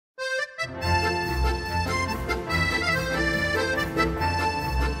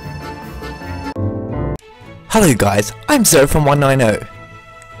Hello guys, I'm Zero from 190.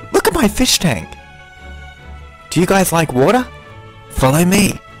 Look at my fish tank. Do you guys like water? Follow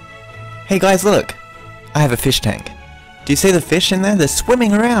me. Hey guys, look. I have a fish tank. Do you see the fish in there? They're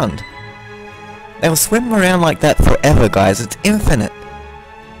swimming around. They will swim around like that forever, guys. It's infinite.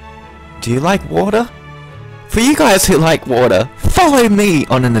 Do you like water? For you guys who like water, follow me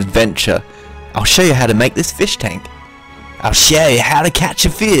on an adventure. I'll show you how to make this fish tank. I'll show you how to catch a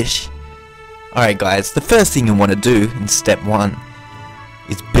fish. Alright guys, the first thing you want to do in step 1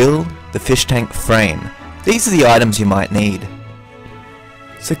 is build the fish tank frame. These are the items you might need.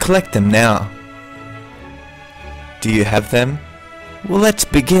 So collect them now. Do you have them? Well, let's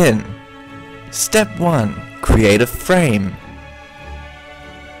begin. Step 1. Create a frame.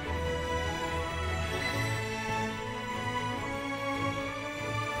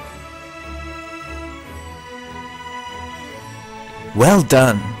 Well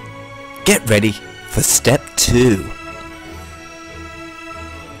done. Get ready for step 2.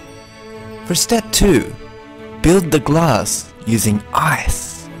 For step 2, build the glass using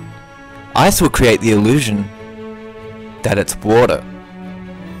ice. Ice will create the illusion that it's water.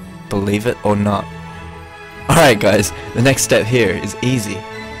 Believe it or not. Alright guys, the next step here is easy.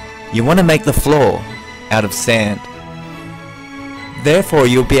 You want to make the floor out of sand. Therefore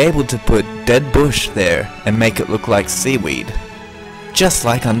you'll be able to put dead bush there and make it look like seaweed. Just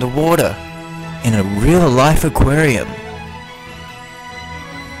like underwater, in a real life aquarium.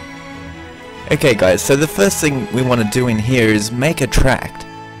 Okay guys, so the first thing we want to do in here is make a track.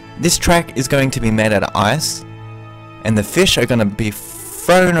 This track is going to be made out of ice, and the fish are going to be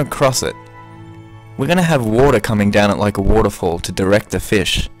thrown across it. We're going to have water coming down it like a waterfall to direct the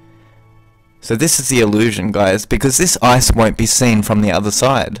fish. So this is the illusion guys, because this ice won't be seen from the other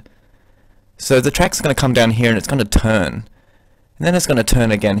side. So the track's going to come down here and it's going to turn. And then it's going to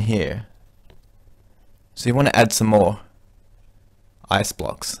turn again here. So you want to add some more ice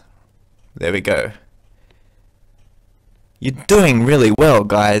blocks. There we go. You're doing really well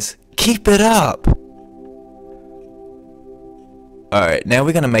guys. Keep it up! Alright, now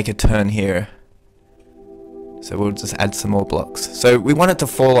we're going to make a turn here. So we'll just add some more blocks. So we want it to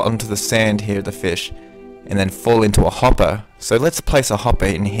fall onto the sand here, the fish, and then fall into a hopper. So let's place a hopper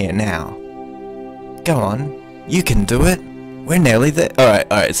in here now. Go on, you can do it. We're nearly there.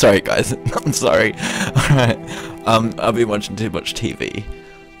 Alright, sorry guys. I'm sorry. Alright, I've been watching too much TV.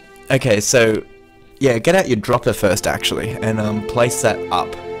 Okay, so, yeah, get out your dropper first actually, and place that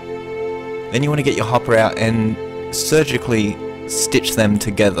up. Then you want to get your hopper out and surgically stitch them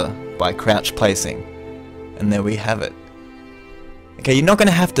together by crouch placing. And there we have it. Okay, you're not going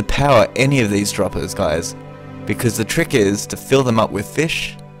to have to power any of these droppers, guys, because the trick is to fill them up with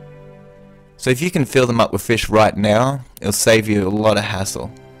fish. So if you can fill them up with fish right now, it'll save you a lot of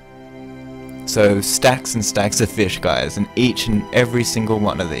hassle. So stacks and stacks of fish guys, and each and every single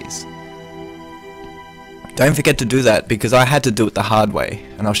one of these. Don't forget to do that because I had to do it the hard way,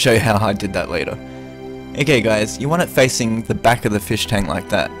 and I'll show you how I did that later. Okay guys, you want it facing the back of the fish tank like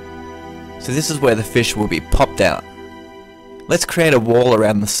that. So this is where the fish will be popped out. Let's create a wall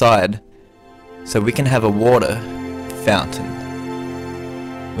around the side so we can have a water fountain.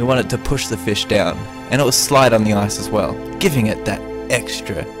 We want it to push the fish down, and it will slide on the ice as well, giving it that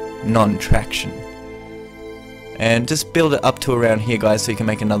extra non-traction. And just build it up to around here guys so you can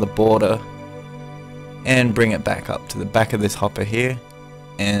make another border, and bring it back up to the back of this hopper here,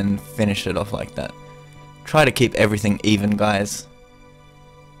 and finish it off like that. Try to keep everything even guys.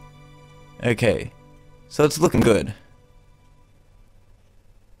 Okay, so it's looking good.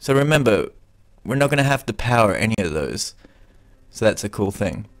 So remember, we're not going to have to power any of those. So that's a cool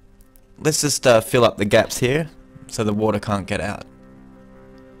thing. Let's just fill up the gaps here so the water can't get out.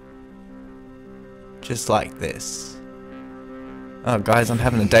 Just like this. Oh guys, I'm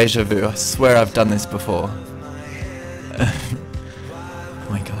having a deja vu. I swear I've done this before. Oh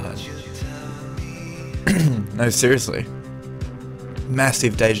my god. No, seriously.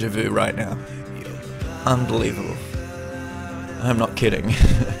 Massive deja vu right now. Unbelievable. I'm not kidding.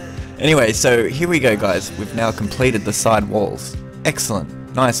 Anyway, so here we go guys, we've now completed the side walls. Excellent,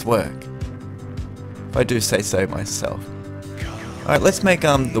 nice work. If I do say so myself. Alright, let's make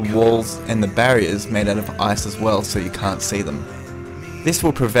the walls and the barriers made out of ice as well so you can't see them. This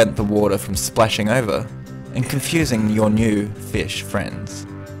will prevent the water from splashing over and confusing your new fish friends.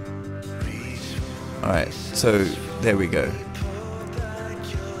 Alright, so there we go.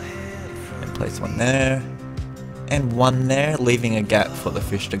 And place one there. And one there, leaving a gap for the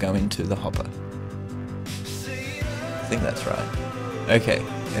fish to go into the hopper. I think that's right. Okay,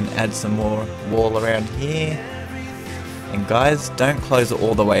 and add some more wall around here. And guys, don't close it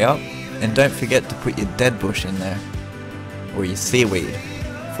all the way up. And don't forget to put your dead bush in there, or your seaweed,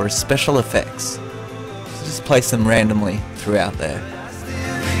 for special effects. So just place them randomly throughout there.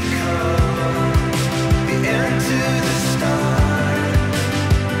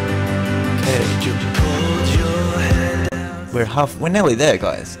 We're nearly there,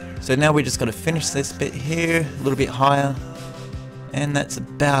 guys. So now we just got to finish this bit here, a little bit higher, and that's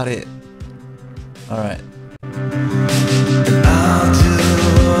about it. Alright.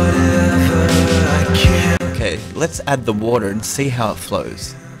 Okay, let's add the water and see how it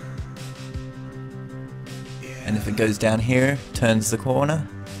flows. And if it goes down here, turns the corner,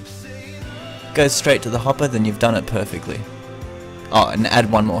 goes straight to the hopper, then you've done it perfectly. Oh, and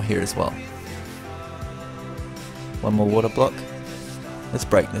add one more here as well. One more water block. Let's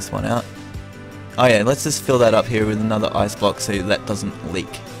break this one out. Oh yeah, let's just fill that up here with another ice block so that doesn't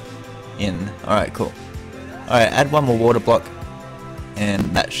leak in. Alright, cool. Alright, add one more water block, and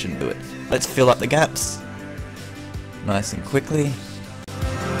that should do it. Let's fill up the gaps nice and quickly.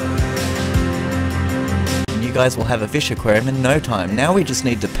 And you guys will have a fish aquarium in no time. Now we just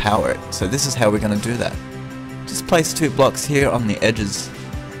need to power it, so this is how we're going to do that. Just place 2 blocks here on the edges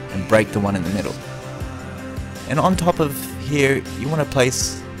and break the one in the middle. And on top of here, you want to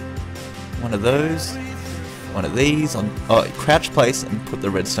place one of those, one of these, crouch place and put the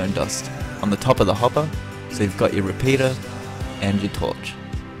redstone dust on the top of the hopper, so you've got your repeater and your torch.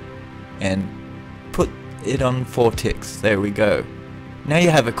 And put it on 4 ticks, there we go. Now you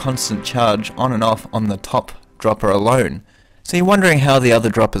have a constant charge on and off on the top dropper alone. So you're wondering how the other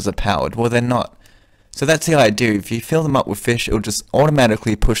droppers are powered. Well, they're not. So that's the idea. If you fill them up with fish, it'll just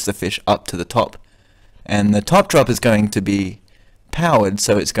automatically push the fish up to the top. And the top drop is going to be powered,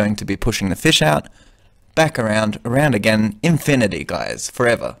 so it's going to be pushing the fish out, back around again, infinity, guys,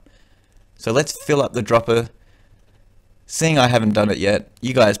 forever. So let's fill up the dropper. Seeing I haven't done it yet,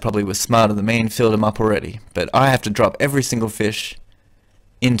 you guys probably were smarter than me and filled them up already, but I have to drop every single fish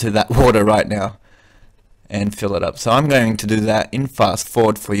into that water right now and fill it up. So I'm going to do that in fast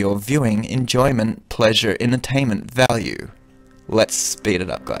forward for your viewing, enjoyment, pleasure, entertainment, value. Let's speed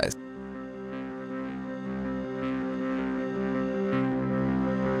it up, guys.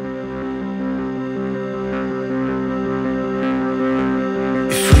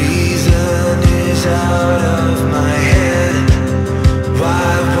 Out of my head,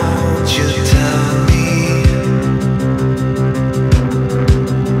 why won't you tell me?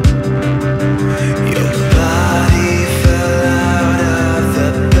 Your body fell out of the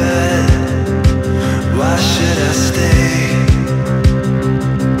bed, why should I stay?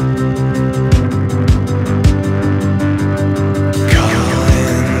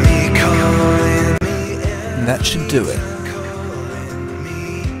 Calling me, and that should do it.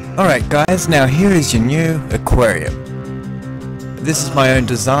 Alright guys, now here is your new aquarium. This is my own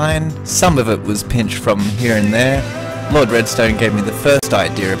design. Some of it was pinched from here and there. Lord Redstone gave me the first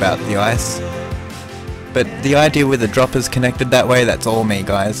idea about the ice. But the idea with the droppers connected that way, that's all me,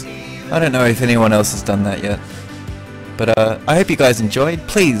 guys. I don't know if anyone else has done that yet. But I hope you guys enjoyed.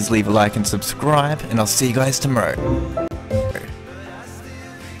 Please leave a like and subscribe, and I'll see you guys tomorrow.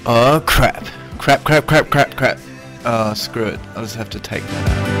 Oh crap. Crap. Oh, screw it. I'll just have to take that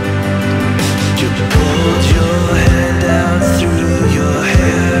out. you pulled your hand out through your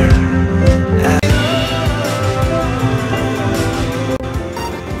hair.